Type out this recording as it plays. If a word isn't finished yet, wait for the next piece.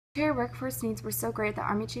Military workforce needs were so great that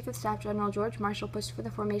Army Chief of Staff General George Marshall pushed for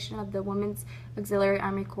the formation of the Women's Auxiliary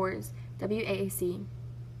Army Corps, WAAC.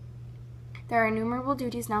 There are innumerable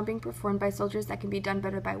duties now being performed by soldiers that can be done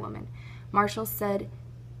better by women, Marshall said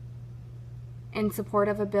in support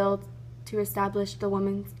of a bill to establish the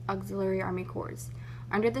Women's Auxiliary Army Corps.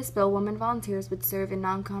 Under this bill, women volunteers would serve in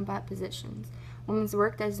non-combat positions. Women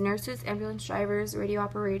worked as nurses, ambulance drivers, radio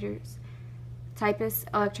operators, typists,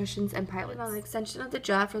 electricians, and pilots. On the extension of the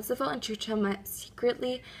draft, Roosevelt and Churchill met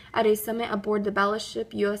secretly at a summit aboard the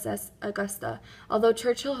battleship USS Augusta. Although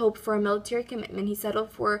Churchill hoped for a military commitment, he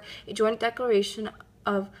settled for a joint declaration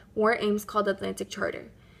of war aims called the Atlantic Charter.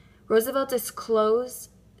 Roosevelt disclosed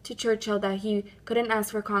to Churchill that he couldn't ask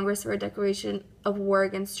for Congress for a declaration of war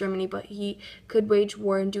against Germany, but he could wage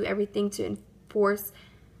war and do everything to enforce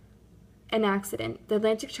an accident. The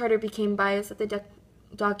Atlantic Charter became biased at the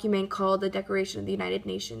document called the Declaration of the United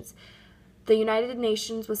Nations. The United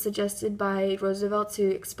Nations was suggested by Roosevelt to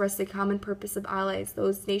express the common purpose of allies,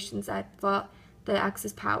 those nations that fought the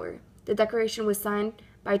Axis power. The declaration was signed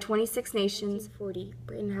by 26 nations. In 1940,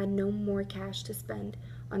 Britain had no more cash to spend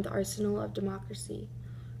on the arsenal of democracy.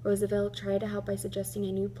 Roosevelt tried to help by suggesting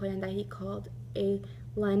a new plan that he called a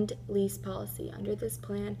lend-lease policy. Under this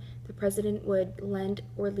plan, the president would lend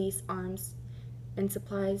or lease arms and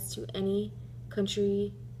supplies to any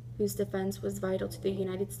country whose defense was vital to the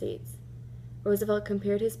United States. Roosevelt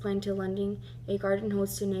compared his plan to lending a garden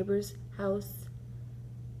hose to a neighbor's house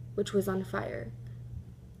which was on fire.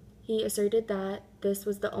 He asserted that this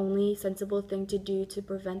was the only sensible thing to do to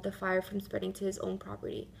prevent the fire from spreading to his own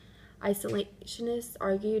property. Isolationists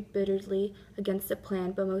argued bitterly against the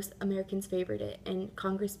plan, but most Americans favored it, and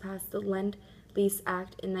Congress passed the Lend-Lease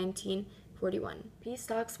Act in 1941. Peace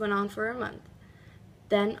talks went on for a month.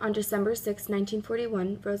 Then, on December 6,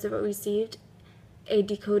 1941, Roosevelt received a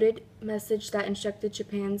decoded message that instructed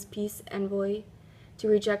Japan's peace envoy to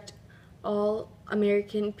reject all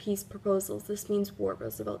American peace proposals. This means war,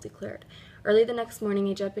 Roosevelt declared. Early the next morning,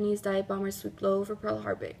 a Japanese dive bomber swooped low over Pearl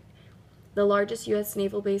Harbor, the largest U.S.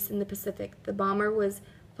 naval base in the Pacific. The bomber was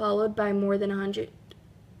followed by more than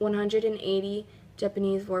 180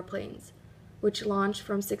 Japanese warplanes, which launched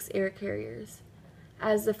from 6 air carriers.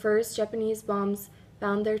 As the first Japanese bombs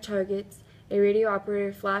found their targets, a radio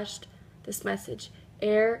operator flashed this message: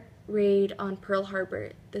 "Air raid on Pearl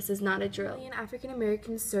Harbor. This is not a drill." 1 million African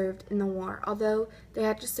Americans served in the war, although they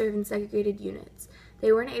had to serve in segregated units.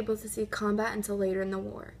 They weren't able to see combat until later in the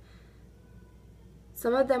war.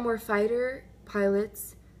 Some of them were fighter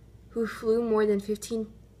pilots who flew more than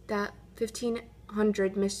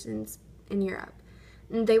 1,500 missions in Europe,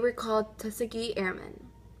 and they were called Tuskegee Airmen.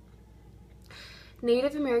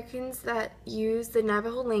 Native Americans that used the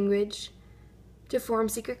Navajo language to form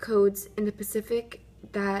secret codes in the Pacific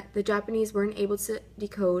that the Japanese weren't able to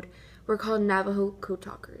decode were called Navajo code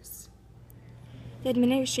talkers. The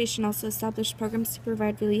administration also established programs to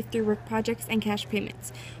provide relief through work projects and cash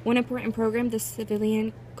payments. One important program, the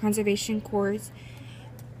Civilian Conservation Corps,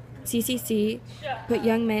 CCC, put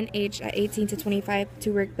young men aged at 18 to 25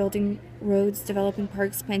 to work building roads, developing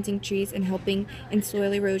parks, planting trees, and helping in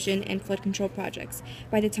soil erosion and flood control projects.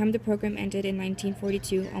 By the time the program ended in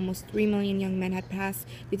 1942, almost 3 million young men had passed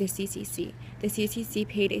through the CCC. The CCC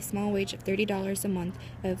paid a small wage of $30 a month,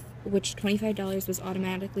 of which $25 was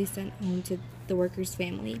automatically sent home to the worker's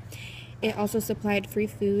family. It also supplied free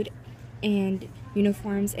food and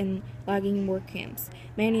uniforms and logging work camps.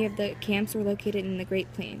 Many of the camps were located in the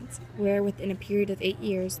Great Plains, where within a period of 8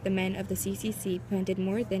 years, the men of the CCC planted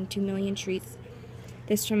more than 2 million trees.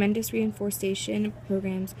 This tremendous reforestation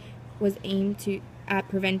programs was aimed at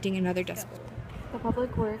preventing another Dust Bowl. The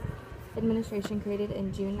Public Works Administration, created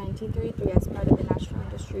in June 1933 as part of the National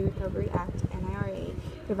Industry Recovery Act, NIRA,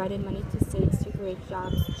 provided money to states to create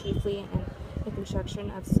jobs, chiefly in the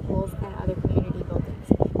construction of schools and other community buildings.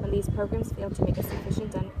 When these programs failed to make a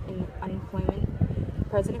sufficient dent in unemployment,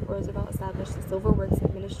 President Roosevelt established the Civil Works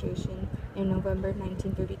Administration in November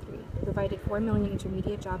 1933. It provided 4 million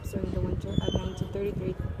intermediate jobs during the winter of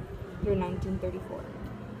 1933 through 1934.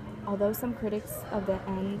 Although some critics of the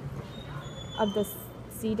end of the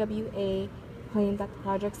CWA claimed that the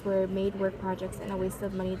projects were made work projects and a waste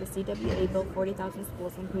of money, the CWA built 40,000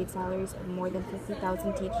 schools and paid salaries of more than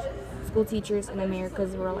 50,000 school teachers in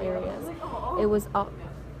America's rural areas. It was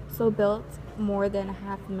also built more than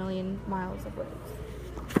 500,000 miles of roads.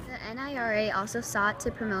 The NIRA also sought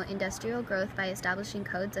to promote industrial growth by establishing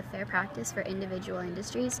codes of fair practice for individual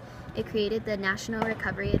industries. It created the National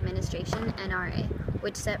Recovery Administration, NRA,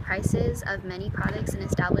 which set prices of many products and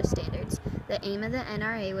established standards. The aim of the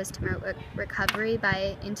NRA was to promote recovery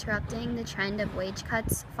by interrupting the trend of wage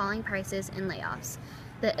cuts, falling prices, and layoffs.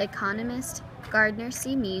 The economist Gardner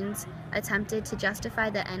C. Means attempted to justify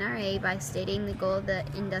the NRA by stating the goal of the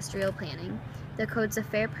industrial planning. The codes of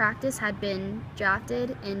fair practice had been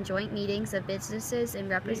drafted in joint meetings of businesses and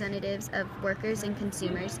representatives of workers and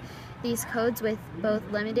consumers. These codes with both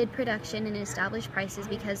limited production and established prices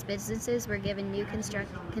because businesses were given new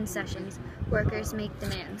concessions. Workers make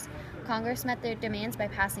demands. Congress met their demands by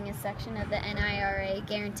passing a section of the NIRA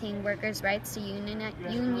guaranteeing workers' rights to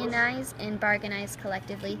unionize and bargainize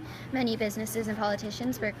collectively. Many businesses and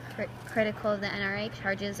politicians were critical of the NRA.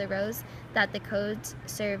 Charges arose that the codes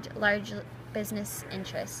served large business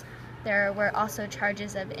interests. There were also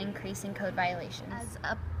charges of increasing code violations.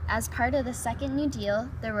 As part of the Second New Deal,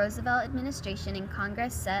 the Roosevelt administration and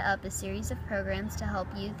Congress set up a series of programs to help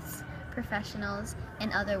youths, professionals,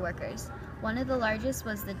 and other workers. One of the largest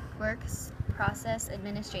was the Works Process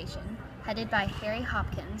Administration, headed by Harry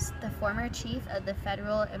Hopkins, the former chief of the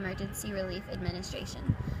Federal Emergency Relief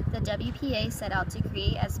Administration. The WPA set out to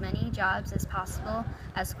create as many jobs as possible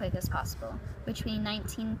as quick as possible. Between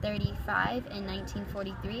 1935 and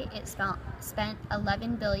 1943, it spent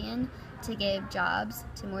 $11 billion to give jobs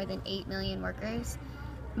to more than 8 million workers,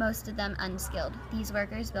 most of them unskilled. These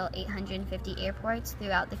workers built 850 airports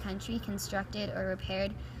throughout the country, constructed or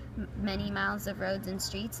repaired many miles of roads and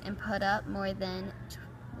streets, and put up more than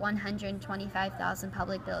 125,000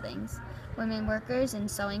 public buildings. Women workers in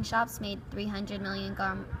sewing shops made 300 million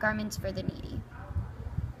garments for the needy.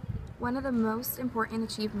 One of the most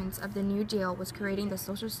important achievements of the New Deal was creating the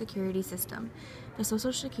Social Security system. The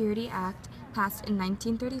Social Security Act, passed in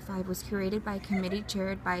 1935, was created by a committee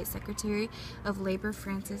chaired by Secretary of Labor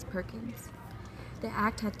Francis Perkins. The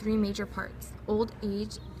act had three major parts: old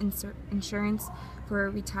age insurance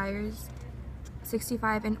for retirees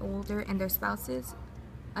 65 and older and their spouses,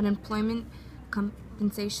 unemployment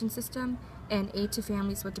compensation system, and aid to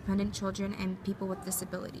families with dependent children and people with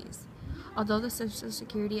disabilities. Although the Social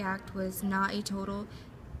Security Act was not a total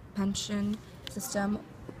pension system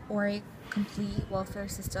or a complete welfare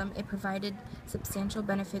system, it provided substantial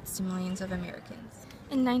benefits to millions of Americans.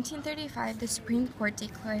 In 1935, the Supreme Court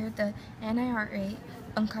declared the NIRA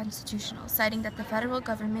unconstitutional, citing that the federal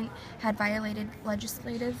government had violated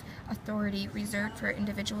legislative authority reserved for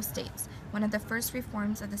individual states. One of the first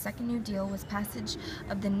reforms of the Second New Deal was passage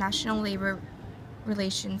of the National Labor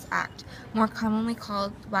Relations Act, more commonly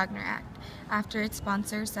called Wagner Act, after its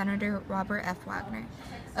sponsor, Senator Robert F. Wagner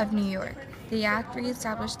of New York. The act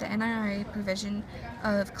reestablished the NRA provision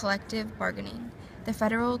of collective bargaining. The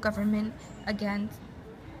federal government again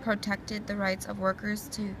protected the rights of workers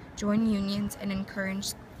to join unions and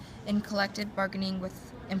encouraged in collective bargaining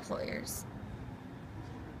with employers.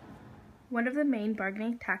 One of the main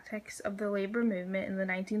bargaining tactics of the labor movement in the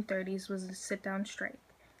 1930s was the sit-down strike.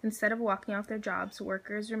 Instead of walking off their jobs,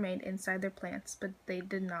 workers remained inside their plants, but they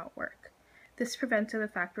did not work. This prevented the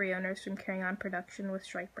factory owners from carrying on production with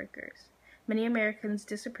strikebreakers. Many Americans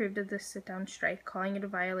disapproved of this sit-down strike, calling it a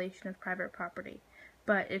violation of private property,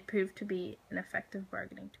 but it proved to be an effective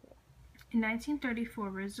bargaining tool. In 1934,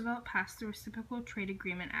 Roosevelt passed the Reciprocal Trade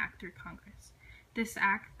Agreement Act through Congress. This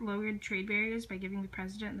act lowered trade barriers by giving the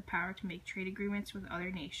president the power to make trade agreements with other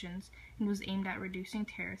nations and was aimed at reducing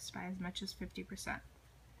tariffs by as much as 50%.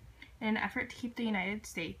 In an effort to keep the United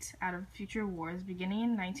States out of future wars, beginning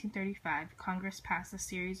in 1935, Congress passed a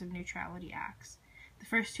series of neutrality acts. The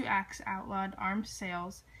first two acts outlawed arms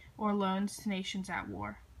sales or loans to nations at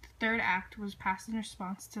war. The third act was passed in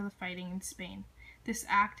response to the fighting in Spain. This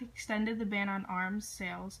act extended the ban on arms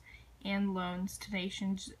sales and loans to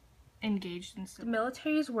nations engaged in civil war. The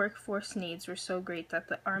military's workforce needs were so great that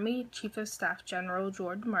the Army Chief of Staff General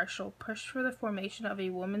George Marshall pushed for the formation of a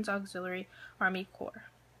Women's Auxiliary Army Corps.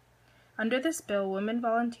 Under this bill, women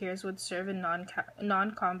volunteers would serve in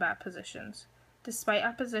non-combat positions. Despite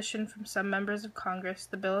opposition from some members of Congress,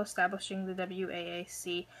 the bill establishing the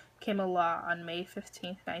WAAC became a law on May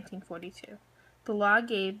 15, 1942. The law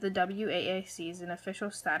gave the WAACs an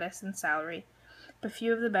official status and salary, but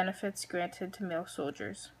few of the benefits granted to male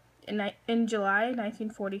soldiers. In July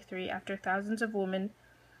 1943, after thousands of women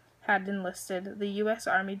had enlisted, the U.S.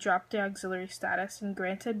 Army dropped the auxiliary status and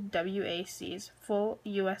granted WACs full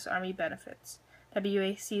U.S. Army benefits.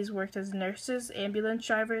 WACs worked as nurses, ambulance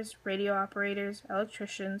drivers, radio operators,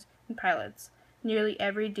 electricians, and pilots, nearly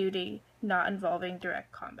every duty not involving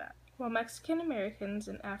direct combat. While Mexican Americans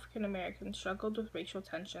and African Americans struggled with racial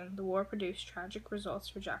tension, the war produced tragic results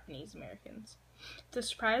for Japanese Americans. The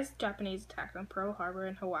surprise Japanese attack on Pearl Harbor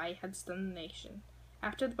in Hawaii had stunned the nation.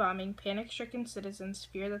 After the bombing, panic-stricken citizens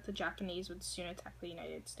feared that the Japanese would soon attack the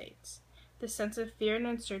United States. This sense of fear and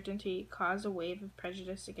uncertainty caused a wave of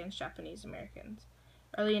prejudice against Japanese Americans.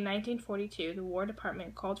 Early in 1942, the War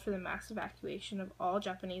Department called for the mass evacuation of all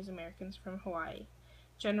Japanese Americans from Hawaii.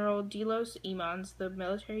 General Delos Emmons, the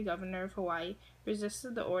military governor of Hawaii,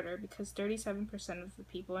 resisted the order because 37% of the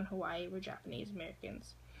people in Hawaii were Japanese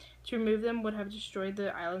Americans. To remove them would have destroyed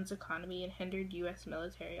the island's economy and hindered U.S.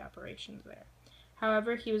 military operations there.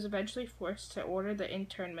 However, he was eventually forced to order the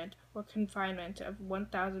internment or confinement of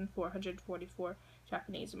 1,444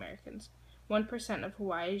 Japanese Americans, 1% of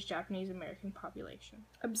Hawaii's Japanese American population.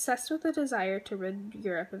 Obsessed with a desire to rid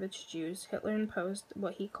Europe of its Jews, Hitler imposed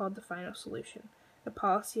what he called the final solution, a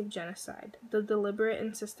policy of genocide, the deliberate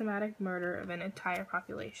and systematic murder of an entire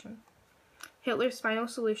population. Hitler's final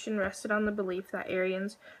solution rested on the belief that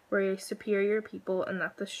Aryans were a superior people and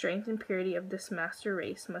that the strength and purity of this master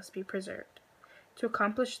race must be preserved. To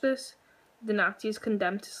accomplish this, the Nazis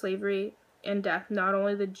condemned to slavery and death not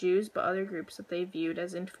only the Jews but other groups that they viewed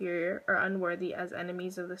as inferior or unworthy as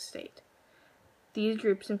enemies of the state. These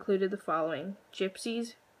groups included the following: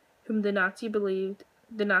 Gypsies, whom the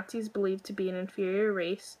Nazis believed to be an inferior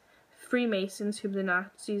race; Freemasons, whom the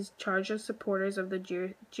Nazis charged as supporters of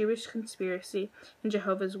the Jewish conspiracy; and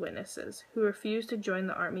Jehovah's Witnesses, who refused to join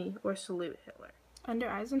the army or salute Hitler. Under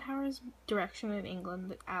Eisenhower's direction in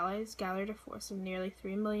England, the Allies gathered a force of nearly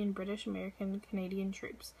 3 million British, American, and Canadian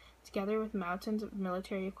troops, together with mountains of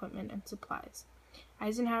military equipment and supplies.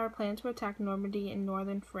 Eisenhower planned to attack Normandy in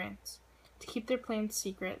northern France. To keep their plans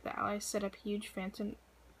secret, the Allies set up a huge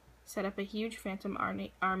phantom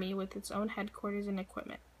army with its own headquarters and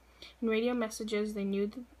equipment. In radio messages they knew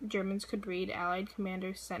the Germans could read, Allied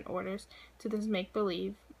commanders sent orders to this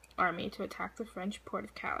make-believe army to attack the French port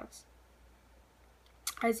of Calais.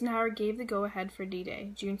 Eisenhower gave the go-ahead for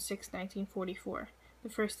D-Day, June 6, 1944, the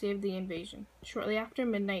first day of the invasion. Shortly after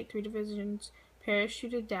midnight, 3 divisions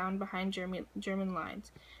parachuted down behind German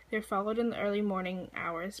lines. They were followed in the early morning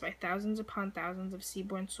hours by thousands upon thousands of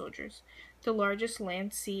seaborne soldiers, the largest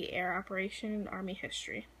land-sea-air operation in Army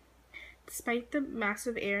history. Despite the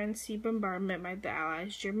massive air and sea bombardment by the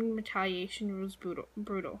Allies, German retaliation was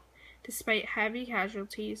brutal. Despite heavy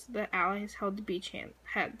casualties, the Allies held the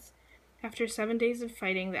beachheads. After 7 days of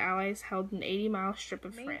fighting, the Allies held an 80-mile strip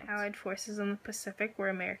of France. The Allied forces in the Pacific were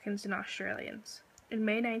Americans and Australians. In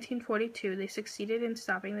May 1942, they succeeded in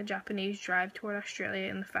stopping the Japanese drive toward Australia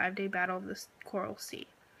in the 5-day Battle of the Coral Sea.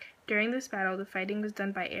 During this battle, the fighting was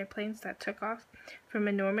done by airplanes that took off from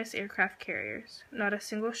enormous aircraft carriers. Not a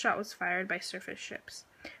single shot was fired by surface ships.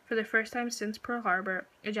 For the first time since Pearl Harbor,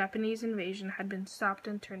 a Japanese invasion had been stopped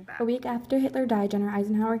and turned back. A week after Hitler died, General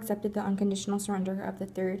Eisenhower accepted the unconditional surrender of the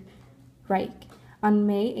Third Reich. On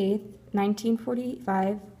May 8,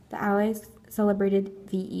 1945, the Allies celebrated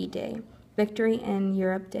VE Day, Victory in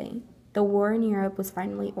Europe Day. The war in Europe was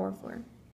finally over.